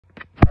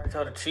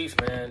Tell the Chiefs,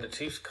 man. The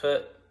Chiefs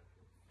cut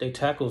they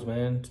tackles,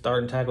 man.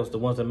 Starting tackles, the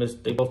ones that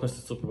missed. They both missed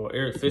the Super Bowl.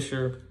 Eric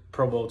Fisher,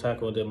 Pro Bowl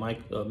tackle, and then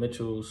Mike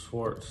Mitchell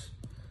Schwartz.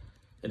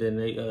 And then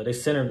they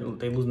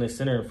losing their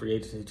center in free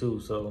agency too.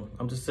 So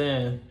I'm just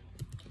saying,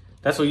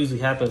 that's what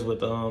usually happens with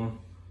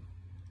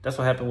that's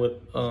what happened with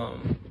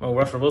when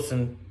Russell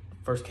Wilson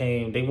first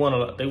came. They won a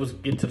lot. They was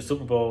getting to the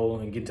Super Bowl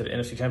and getting to the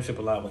NFC Championship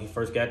a lot when he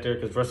first got there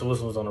because Russell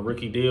Wilson was on a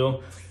rookie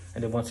deal,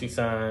 and then once he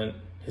signed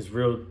his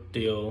real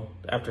deal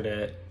after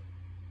that,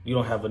 you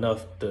don't have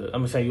enough to.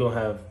 I'm saying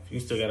you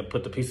still got to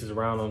put the pieces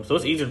around them. So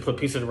it's easier to put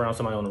pieces around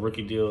somebody on a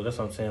rookie deal. That's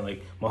what I'm saying.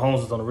 Like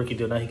Mahomes was on a rookie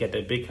deal. Now he got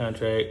that big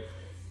contract.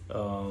 I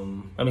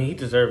mean, he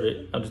deserved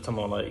it. I'm just talking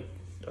about like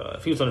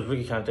if he was on his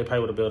rookie contract, they probably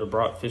would have been able to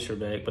brought Fisher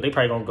back. But they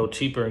probably gonna go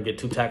cheaper and get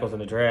 2 tackles in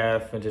the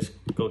draft and just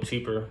go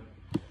cheaper.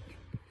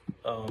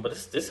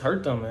 But this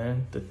hurt them,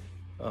 man.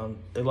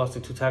 They lost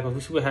their 2 tackles.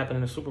 We see what happened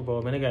in the Super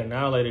Bowl, man. They got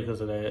annihilated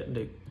because of that.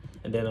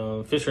 And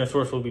then Fisher and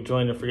Schwartz will be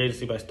joining the free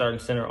agency by starting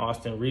center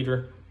Austin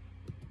Reiter.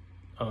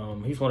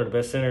 He's one of the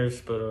best centers,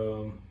 but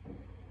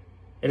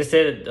and it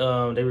said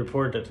they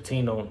reported that the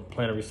team don't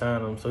plan to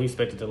resign him, so he's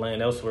expected to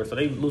land elsewhere. So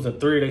they losing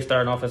 3 of their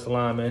starting offensive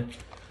linemen.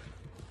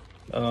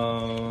 I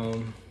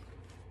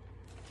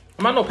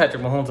know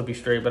Patrick Mahomes will be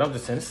straight, but I'm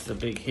just saying this is a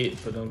big hit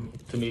for them,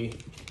 to me.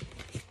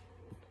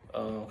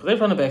 Because their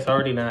running backs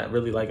already not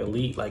really like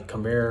elite, like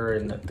Kamara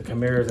and the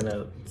Kamaras and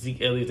the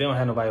Zeke Elliott. They don't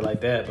have nobody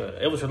like that. But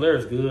Edwards-Helaire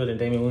is good and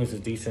Damian Williams is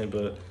decent.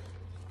 But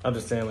I'm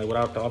just saying, like,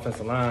 without the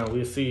offensive line,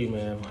 we'll see,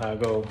 man, how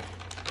it go.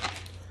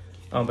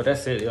 But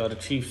that's it, y'all. The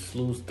Chiefs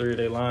lose 3 of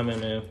their linemen,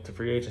 man, to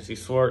free agency.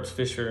 Schwartz,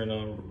 Fisher,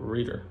 and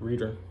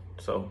Reiter.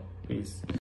 So, peace.